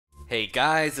Hey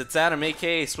guys, it's Adam,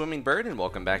 aka Swimming Bird, and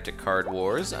welcome back to Card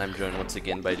Wars. I'm joined once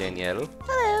again by Danielle.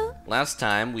 Hello. Last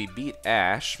time we beat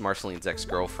Ash, Marceline's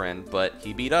ex-girlfriend, but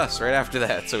he beat us right after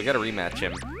that, so we gotta rematch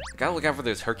him. Gotta look out for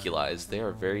those Hercules, they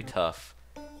are very tough.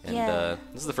 And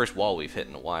this is the first wall we've hit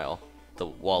in a while. The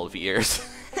wall of ears.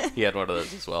 He had one of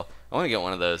those as well. I want to get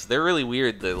one of those. They're really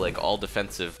weird, they're like all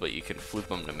defensive, but you can flip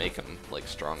them to make them like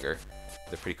stronger.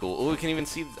 They're pretty cool. Oh, we can even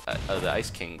see the Ice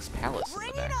King's palace in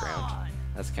the background.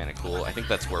 That's kind of cool. I think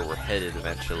that's where we're headed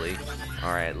eventually.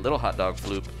 Alright, little hot dog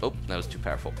floop. Oh, that was too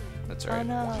powerful. That's alright. Oh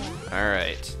no.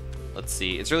 Alright, let's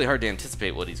see. It's really hard to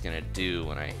anticipate what he's going to do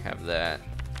when I have that.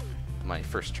 My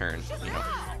first turn, you know.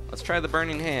 Let's try the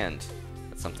Burning Hand.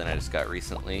 That's something I just got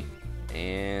recently.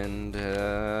 And,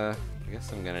 I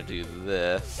guess I'm going to do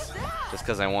this. Just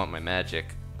because I want my magic.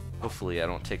 Hopefully I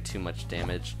don't take too much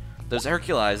damage. Those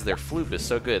Hercules, their floop is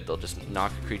so good, they'll just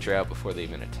knock a creature out before they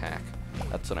even attack.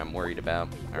 That's what I'm worried about.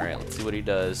 Alright, let's see what he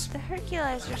does. The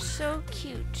Hercules are so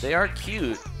cute. They are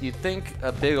cute. You'd think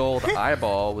a big old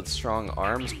eyeball with strong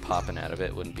arms popping out of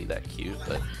it wouldn't be that cute,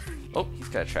 but... Oh, he's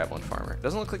got a Traveling Farmer.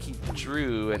 Doesn't look like he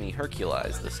drew any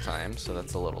Hercules this time, so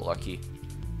that's a little lucky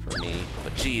for me.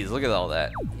 But geez, look at all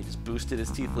that. He just boosted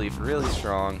his Teeth Leaf really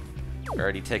strong. We're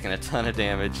already taking a ton of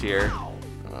damage here.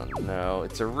 Oh no,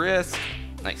 it's a risk.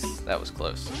 Nice, that was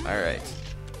close. Alright,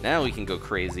 now we can go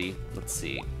crazy. Let's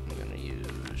see. I'm gonna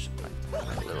use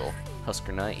my little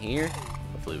Husker Knight here.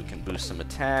 Hopefully we can boost some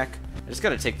attack. I just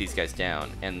gotta take these guys down,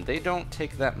 and they don't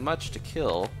take that much to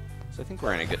kill, so I think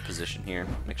we're in a good position here.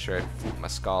 Make sure I flip my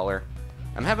Scholar.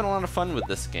 I'm having a lot of fun with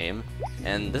this game,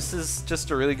 and this is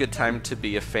just a really good time to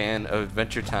be a fan of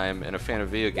Adventure Time and a fan of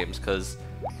video games, because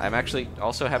I'm actually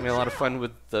also having a lot of fun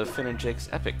with the Finn and Jake's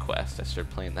Epic Quest. I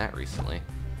started playing that recently.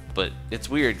 But it's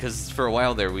weird, because for a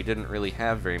while there, we didn't really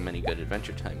have very many good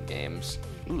Adventure Time games.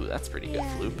 Ooh, that's pretty good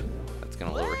floop. That's going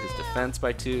to lower his defense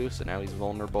by 2, so now he's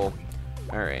vulnerable.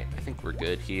 Alright, I think we're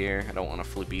good here. I don't want to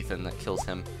floop Ethan, that kills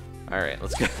him. Alright,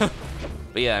 let's go.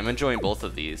 But yeah, I'm enjoying both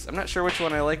of these. I'm not sure which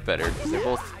one I like better, because they're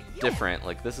both different.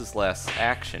 Like, this is less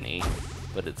action-y,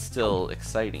 but it's still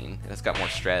exciting. And it's got more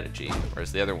strategy,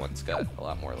 whereas the other one's got a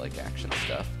lot more, like, action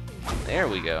stuff. There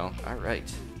we go.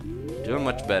 Alright. Doing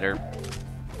much better.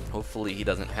 Hopefully he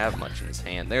doesn't have much in his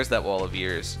hand. There's that Wall of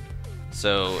Ears.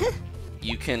 So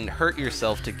you can hurt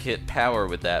yourself to get power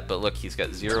with that, but look, he's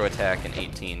got 0 attack and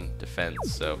 18 defense,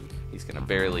 so he's gonna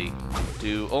barely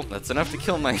do... Oh, that's enough to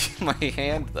kill my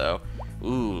hand, though.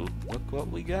 Ooh, look what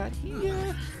we got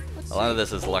here. A lot of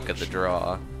this is luck of the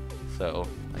draw, so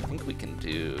I think we can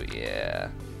do... Yeah,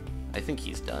 I think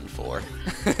he's done for.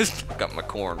 Got my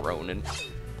corn Ronin.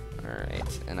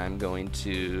 Alright, and I'm going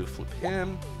to flip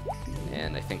him,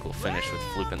 and I think we'll finish with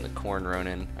flipping the Corn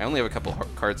Ronin. I only have a couple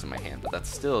cards in my hand, but that's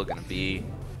still going to be,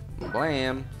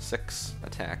 blam, 6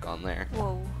 attack on there.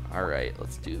 Whoa. Alright,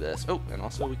 let's do this. Oh, and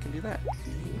also we can do that.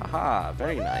 Haha,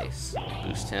 very nice.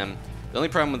 Boost him. The only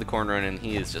problem with the Corn Ronin,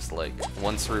 he is just like,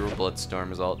 1 Cerebral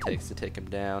Bloodstorm is all it takes to take him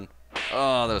down.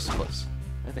 Oh, that was close.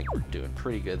 I think we're doing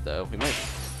pretty good, though. We might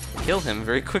kill him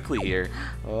very quickly here.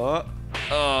 Oh,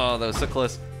 that was so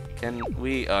close. Can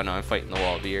we... Oh no, I'm fighting the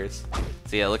Wall of Ears.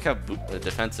 So yeah, look how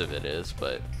defensive it is,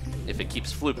 but if it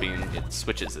keeps flooping, it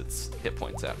switches its hit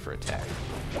points out for attack.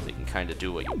 So you can kind of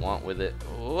do what you want with it.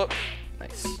 Oh,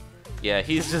 nice. Yeah,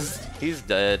 he's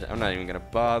dead. I'm not even going to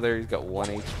bother. He's got 1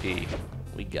 HP.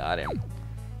 We got him.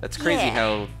 That's crazy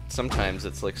how sometimes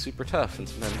it's like super tough and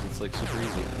sometimes it's like super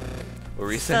easy. What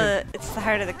were you saying? It's the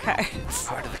heart of the cards.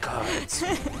 Heart of the cards.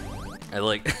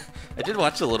 I did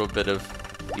watch a little bit of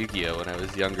Yu-Gi-Oh when I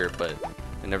was younger, but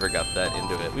I never got that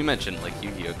into it. We mentioned like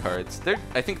Yu-Gi-Oh cards.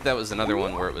 I think that was another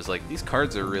one where it was like, these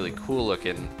cards are really cool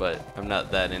looking, but I'm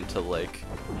not that into like,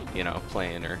 you know,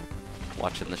 playing or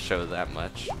watching the show that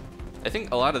much. I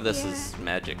think a lot of this is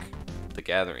Magic the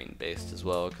Gathering based as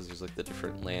well, because there's like the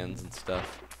different lands and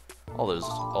stuff.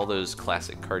 All those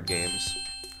classic card games.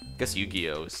 I guess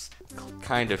Yu-Gi-Oh is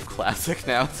kind of classic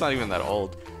now. It's not even that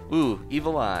old. Ooh,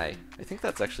 Evil Eye. I think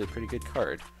that's actually a pretty good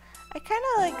card. I kind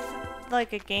of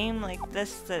like a game like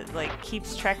this that like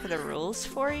keeps track of the rules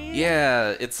for you.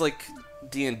 Yeah, it's like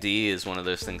D&D is one of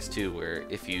those things too, where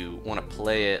if you want to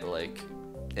play it like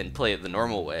and play it the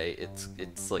normal way,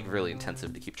 it's like really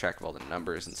intensive to keep track of all the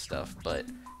numbers and stuff. But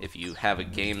if you have a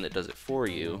game that does it for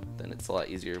you, then it's a lot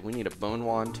easier. We need a Bone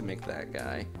Wand to make that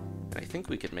guy. And I think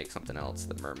we could make something else,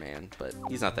 the Merman, but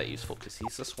he's not that useful because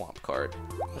he's a swamp card.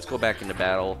 Let's go back into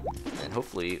battle, and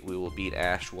hopefully we will beat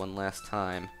Ash one last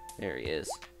time. There he is.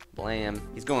 Blam.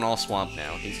 He's going all swamp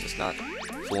now. He's just not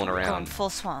fooling around. Going full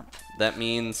swamp. That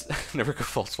means... never go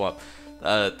full swamp.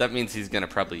 That means he's going to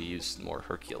probably use more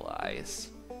Hercules.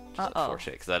 Which is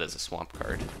unfortunate, because that is a swamp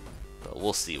card. But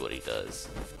we'll see what he does.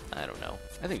 I don't know.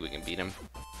 I think we can beat him.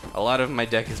 A lot of my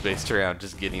deck is based around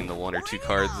just getting the 1 or 2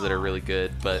 cards that are really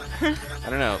good, but I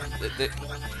don't know.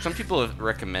 Some people have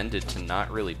recommended to not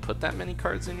really put that many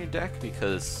cards in your deck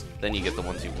because then you get the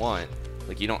ones you want.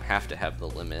 Like, you don't have to have the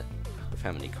limit of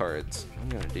how many cards. I'm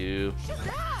gonna do...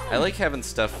 I like having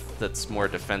stuff that's more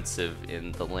defensive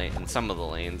in the lane, in some of the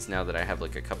lanes, now that I have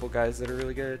like a couple guys that are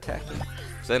really good at attacking.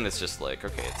 So then it's just like,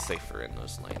 okay, it's safer in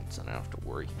those lanes, and I don't have to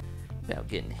worry about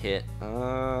getting hit.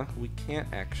 We can't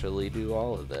actually do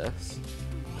all of this.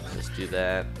 Let's just do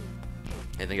that.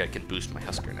 I think I can boost my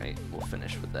Husker Knight. We'll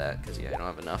finish with that, because yeah, I don't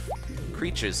have enough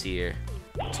creatures here.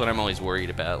 That's what I'm always worried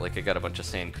about. Like, I got a bunch of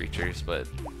sand creatures, but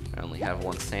I only have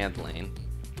 1 sand lane.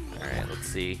 Alright, let's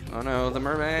see. Oh no, the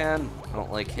Merman! I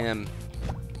don't like him.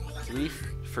 3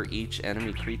 for each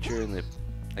enemy creature, and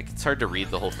like, it's hard to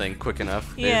read the whole thing quick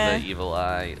enough. Yeah. There's the evil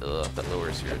eye. Ugh, that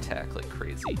lowers your attack like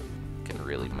crazy. Can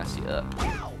really mess you up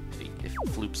if it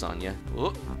floops on you.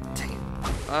 Oh, dang it.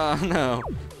 Oh no,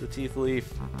 the teeth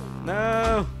leaf.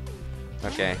 No!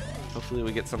 Okay, hopefully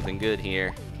we get something good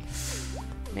here.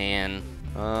 Man,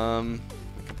 I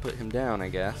can put him down, I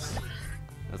guess.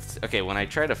 Okay, when I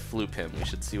try to floop him, we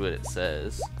should see what it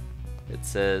says. It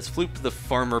says, floop the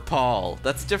Farmer Paul.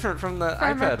 That's different from the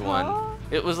Farmer iPad Paul? one.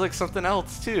 It was like something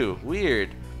else too.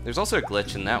 Weird. There's also a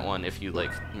glitch in that one. If you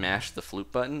like mash the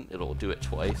floop button, it'll do it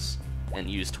twice and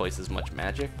use twice as much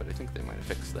magic, but I think they might have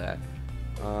fixed that.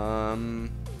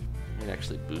 I'd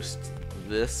actually boost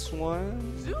this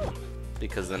one. Zoom.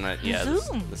 Because then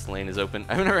Zoom. this lane is open.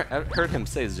 I've heard him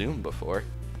say zoom before.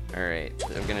 Alright,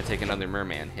 I'm gonna take another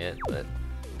Merman hit, but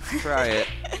try it.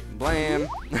 Blam!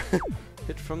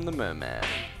 Hit from the Merman.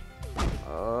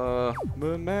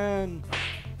 Merman!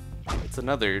 It's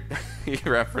another, he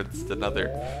referenced another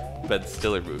Ben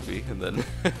Stiller movie, and then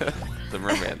the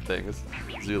Merman thing is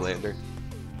Zoolander.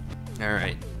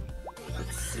 Alright,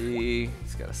 let's see.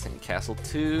 He's got a sandcastle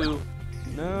too.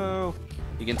 No!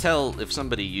 You can tell if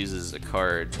somebody uses a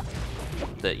card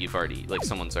that you've already, like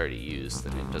someone's already used,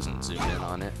 then it doesn't zoom in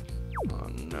on it. Oh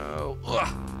no.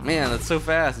 Ugh. Man, that's so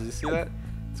fast. Did you see that?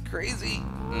 It's crazy.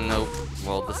 Nope.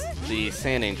 Well, the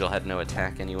Sand Angel had no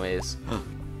attack anyways.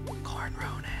 Corn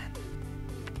Ronan.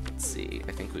 Let's see.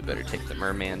 I think we better take the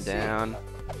Merman down.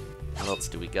 What else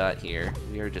do we got here?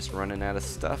 We are just running out of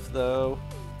stuff though.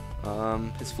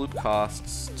 His flute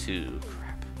costs 2.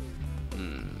 Crap.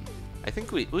 I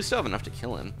think we still have enough to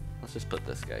kill him. Let's just put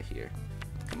this guy here.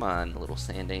 Come on, little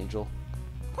Sand Angel.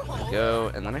 There we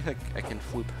go, and then I think I can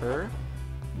floop her,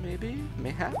 maybe?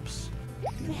 Mayhaps?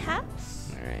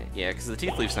 Perhaps? Alright, yeah, because the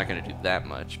Teeth Leaf's not going to do that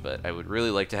much, but I would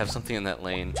really like to have something in that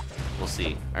lane. We'll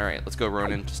see. Alright, let's go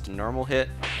Ronan. Just a normal hit.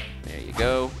 There you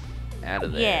go. Out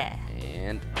of there. Yeah.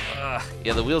 And,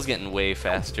 yeah, the wheel's getting way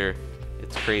faster.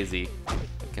 It's crazy.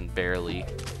 I can barely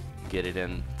get it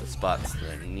in the spots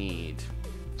that I need.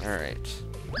 Alright.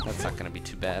 That's not going to be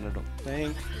too bad, I don't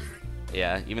think.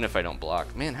 Yeah, even if I don't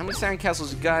block. Man, how many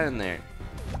sandcastles you got in there?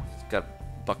 It's got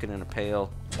a bucket and a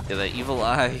pail. Yeah, that evil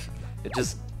eye, it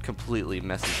just completely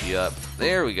messes you up.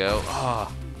 There we go.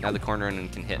 Oh, now the corner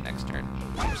and can hit next turn.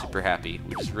 I'm super happy.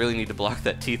 We just really need to block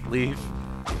that teeth leaf.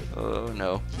 Oh,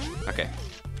 no. Okay.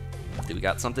 Do we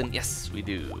got something? Yes, we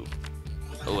do.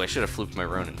 Oh, I should have flooped my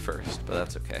Ronin first, but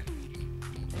that's okay.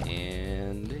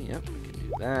 And, yep, we can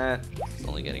do that. It's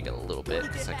only gonna get a little bit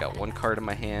because I got 1 card in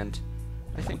my hand.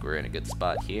 I think we're in a good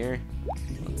spot here.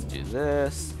 Let's do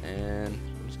this, and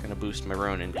I'm just gonna boost my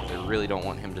Ronin because I really don't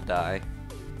want him to die.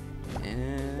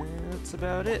 And that's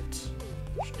about it.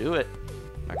 Let's do it.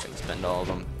 I'm not gonna spend all of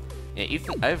them. Yeah,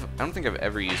 Ethan. I don't think I've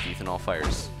ever used Ethan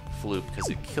Allfire's Floop because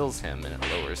it kills him and it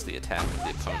lowers the attack of the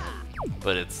opponent.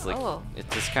 But it's like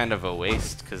it's just kind of a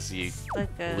waste because you Like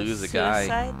a lose a guy.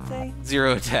 suicide thing?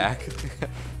 0 attack.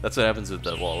 That's what happens with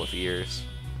the Wall of Ears.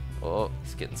 Oh,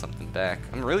 he's getting something back.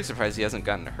 I'm really surprised he hasn't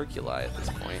gotten a Herculi at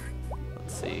this point.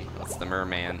 Let's see. That's the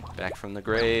Merman. Back from the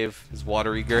grave. His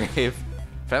watery grave.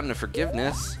 Fountain of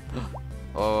Forgiveness.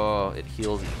 Oh, it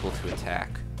heals equal to attack.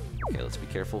 Okay, let's be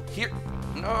careful. Here!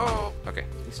 No! Okay,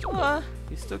 he's still good.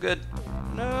 He's still good.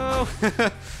 No!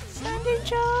 Sand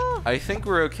Angel! I think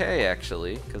we're okay,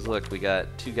 actually. Because look, we got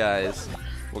 2 guys.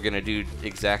 We're going to do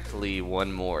exactly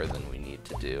 1 more than we need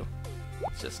to do.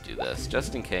 Let's just do this,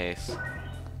 just in case.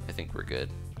 I think we're good.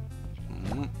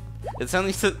 It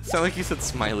sounded like you said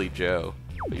Smiley Joe,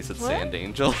 but you said What? Sand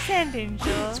Angel. Sand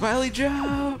Angel. Smiley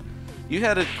Joe! You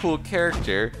had a cool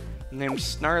character named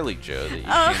Snarly Joe that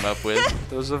you came up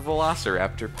with. It was a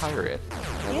Velociraptor pirate.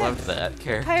 I loved that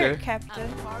character. Pirate Captain.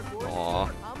 Aw.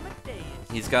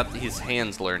 He's got his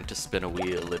hands learned to spin a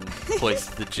wheel and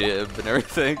hoist the jib and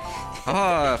everything.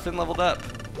 Ah, Finn leveled up.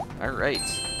 Alright.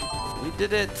 We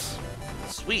did it!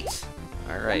 Sweet!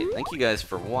 Alright, thank you guys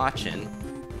for watching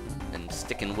and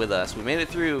sticking with us. We made it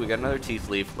through, we got another Teeth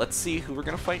Leaf. Let's see who we're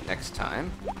gonna fight next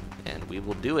time, and we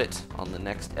will do it on the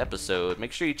next episode.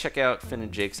 Make sure you check out Finn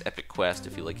and Jake's Epic Quest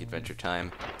if you like Adventure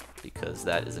Time, because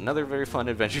that is another very fun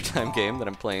Adventure Time game that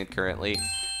I'm playing currently.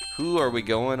 Who are we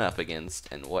going up against,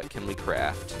 and what can we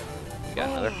craft? We got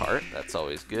another heart, that's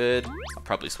always good. I'll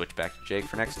probably switch back to Jake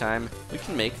for next time. We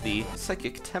can make the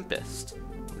Psychic Tempest.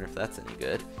 Wonder if that's any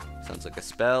good. Sounds like a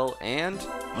spell, and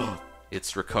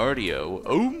it's Ricardio.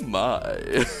 Oh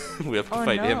my! We have to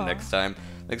fight him next time.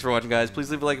 Thanks for watching, guys.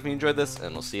 Please leave a like if you enjoyed this,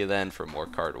 and we'll see you then for more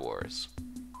Card Wars.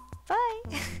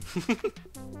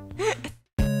 Bye!